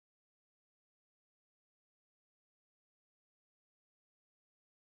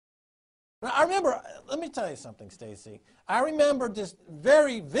I remember, let me tell you something, Stacy. I remember just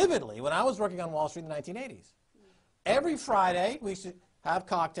very vividly when I was working on Wall Street in the 1980s. Every Friday, we used to have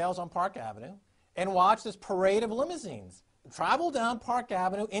cocktails on Park Avenue and watch this parade of limousines travel down Park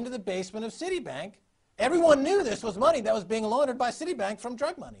Avenue into the basement of Citibank. Everyone knew this was money that was being laundered by Citibank from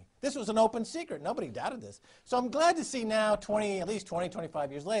drug money. This was an open secret. Nobody doubted this. So I'm glad to see now, at least 20,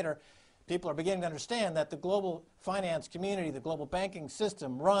 25 years later, people are beginning to understand that the global finance community, the global banking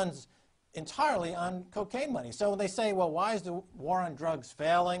system runs entirely on cocaine money. So when they say, well, why is the war on drugs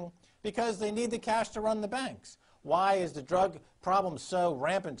failing? Because they need the cash to run the banks. Why is the drug problem so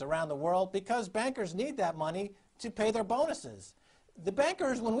rampant around the world? Because bankers need that money to pay their bonuses. The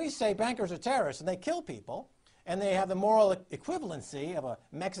bankers, when we say bankers are terrorists and they kill people, and they have the moral equivalency of a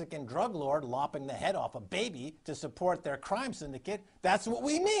Mexican drug lord lopping the head off a baby to support their crime syndicate, that's what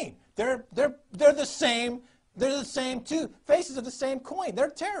we mean. They're the same two faces of the same coin. They're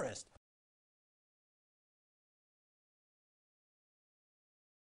terrorists.